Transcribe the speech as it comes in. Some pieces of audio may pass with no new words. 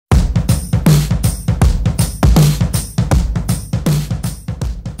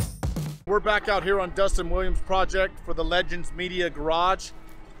We're back out here on Dustin Williams' project for the Legends Media Garage.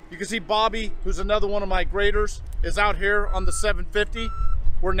 You can see Bobby, who's another one of my graders, is out here on the 750.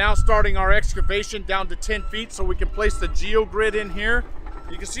 We're now starting our excavation down to 10 feet so we can place the geogrid in here.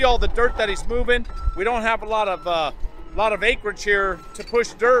 You can see all the dirt that he's moving. We don't have a lot of acreage here to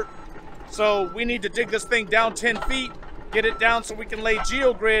push dirt, so we need to dig this thing down 10 feet, get it down so we can lay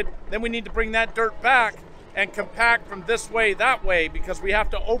geogrid. Then we need to bring that dirt back and compact from this way that way because we have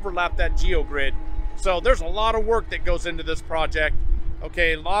to overlap that geogrid. So there's a lot of work that goes into this project.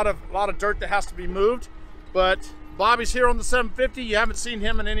 Okay, a lot of dirt that has to be moved, but Bobby's here on the 750. You haven't seen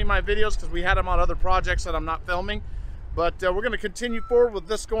him in any of my videos because we had him on other projects that I'm not filming. But we're going to continue forward with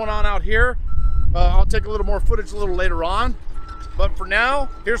this going on out here. I'll take a little more footage a little later on. But for now,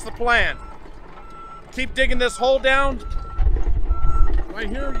 here's the plan. Keep digging this hole down. Right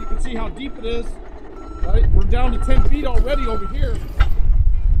here, you can see how deep it is. Right? We're down to 10 feet already over here.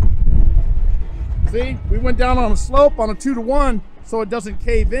 See, we went down on a slope on a 2-to-1 so it doesn't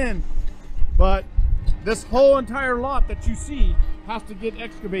cave in. But this whole entire lot that you see has to get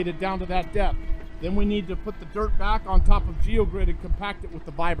excavated down to that depth. Then we need to put the dirt back on top of geogrid and compact it with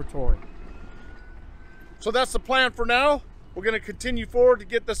the vibratory. So that's the plan for now. We're going to continue forward to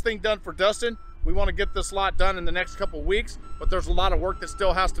get this thing done for Dustin. We want to get this lot done in the next couple weeks, but there's a lot of work that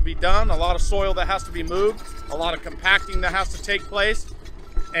still has to be done, a lot of soil that has to be moved, a lot of compacting that has to take place,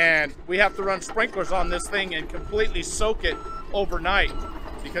 and we have to run sprinklers on this thing and completely soak it overnight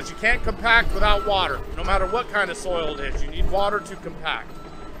because you can't compact without water. No matter what kind of soil it is, you need water to compact.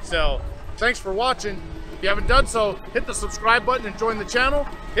 So thanks for watching. If you haven't done so, hit the subscribe button and join the channel.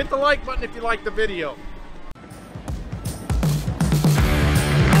 Hit the like button if you like the video.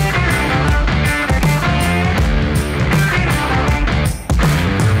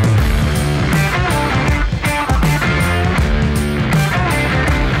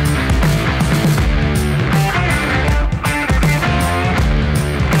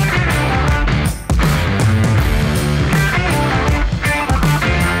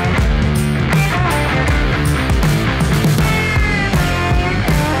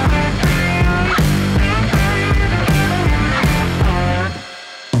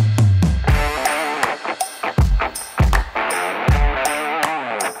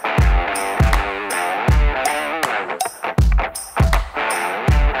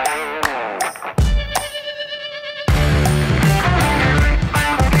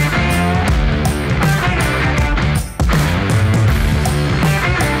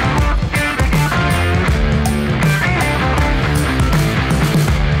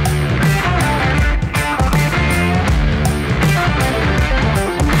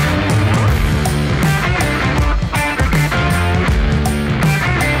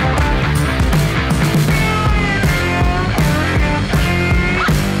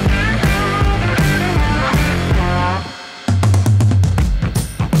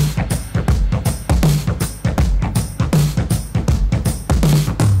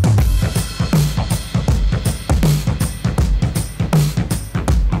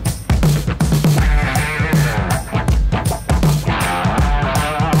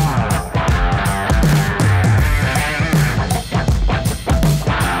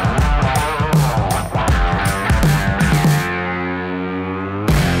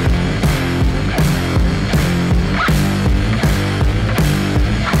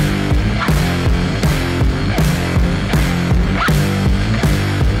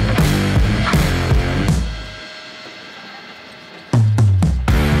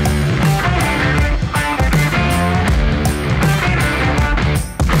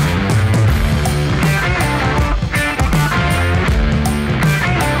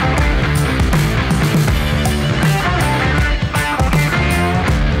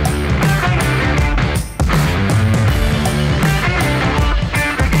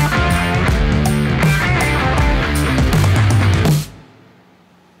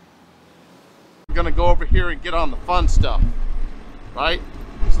 Here and get on the fun stuff, right?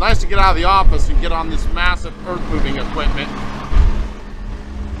 It's nice to get out of the office and get on this massive earth moving equipment.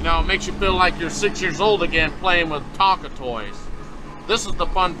 You know, it makes you feel like you're 6 years old again playing with Tonka toys. This is the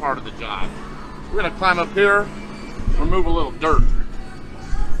fun part of the job. We're gonna climb up here, remove a little dirt.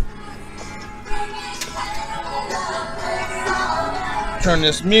 Turn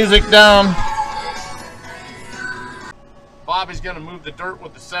this music down. Bobby's gonna move the dirt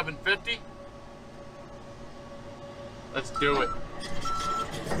with the 750. Let's do it.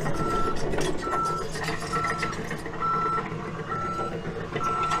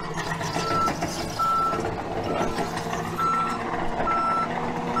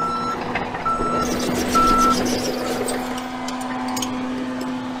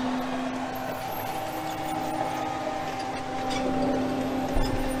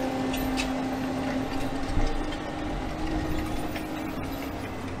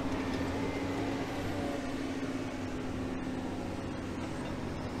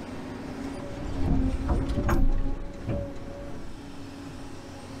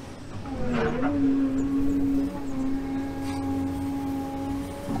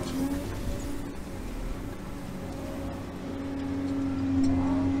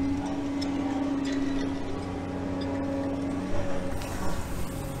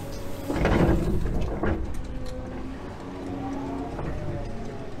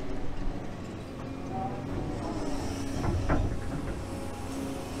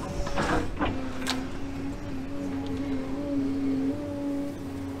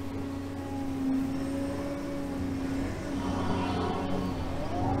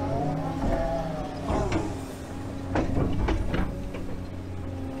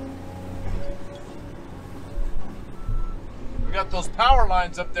 got those power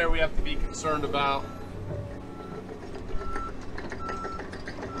lines up there we have to be concerned about.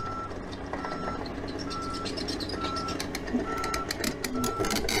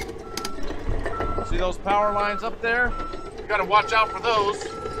 See those power lines up there? You gotta watch out for those.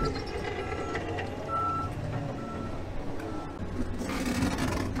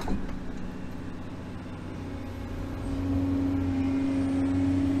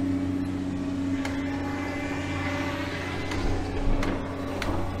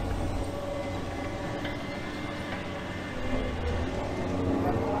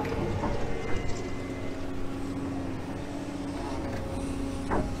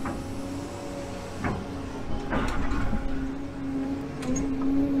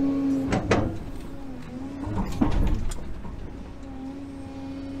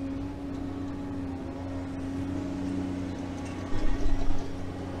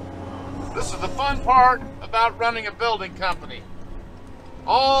 This is the fun part about running a building company.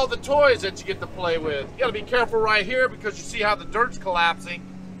 All the toys that you get to play with. You gotta be careful right here because you see how the dirt's collapsing,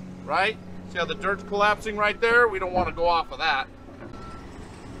 right? See how the dirt's collapsing right there? We don't want to go off of that.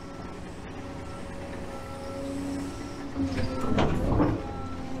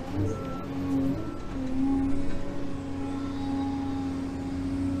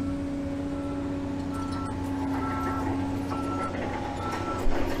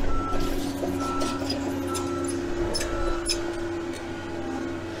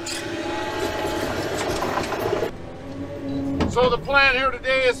 So the plan here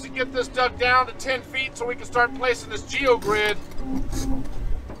today is to get this dug down to 10 feet so we can start placing this geogrid.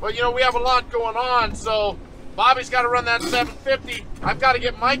 But you know, we have a lot going on, so Bobby's got to run that 750. I've got to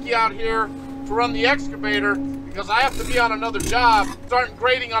get Mikey out here to run the excavator because I have to be on another job, starting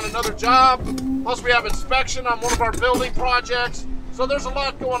grading on another job. Plus we have inspection on one of our building projects. So there's a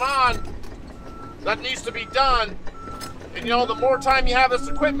lot going on that needs to be done. And you know, the more time you have this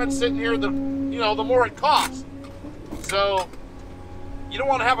equipment sitting here, the more it costs. So you don't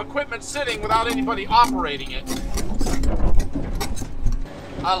want to have equipment sitting without anybody operating it.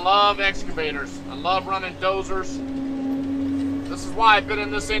 I love excavators. I love running dozers. This is why I've been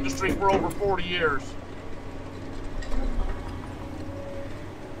in this industry for over 40 years.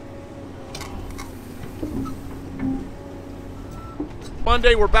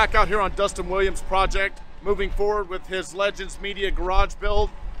 Monday, we're back out here on Dustin Williams' project, moving forward with his Legends Media garage build.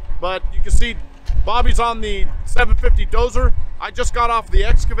 But you can see Bobby's on the 750 dozer. I just got off the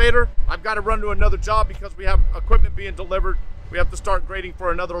excavator. I've got to run to another job because we have equipment being delivered. We have to start grading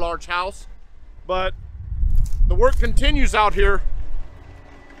for another large house. But the work continues out here.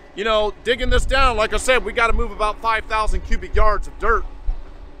 You know, digging this down, like I said, we got to move about 5,000 cubic yards of dirt.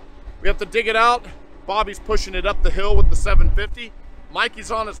 We have to dig it out. Bobby's pushing it up the hill with the 750. Mikey's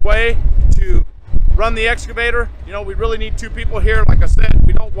on his way to run the excavator. You know, we really need two people here. Like I said,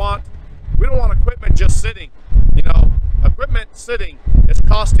 we don't want equipment just sitting. You know, equipment sitting is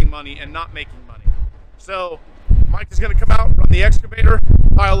costing money and not making money. So Mike is going to come out, run the excavator,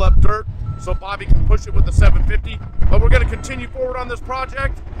 pile up dirt so Bobby can push it with the 750. But we're going to continue forward on this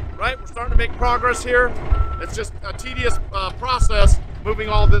project, right? We're starting to make progress here. It's just a tedious process moving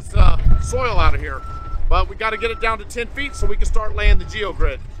all this soil out of here. But we got to get it down to 10 feet so we can start laying the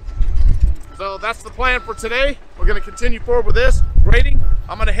geogrid. So that's the plan for today. We're going to continue forward with this grading.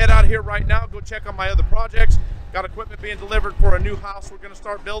 I'm going to head out here right now, go check on my other projects. Got equipment being delivered for a new house we're going to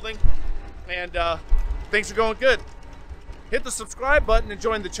start building. And things are going good. Hit the subscribe button and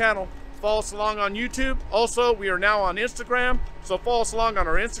join the channel. Follow us along on YouTube. Also, we are now on Instagram, so follow us along on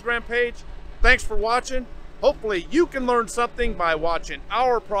our Instagram page. Thanks for watching. Hopefully you can learn something by watching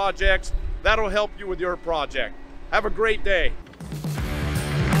our projects. That'll help you with your project. Have a great day.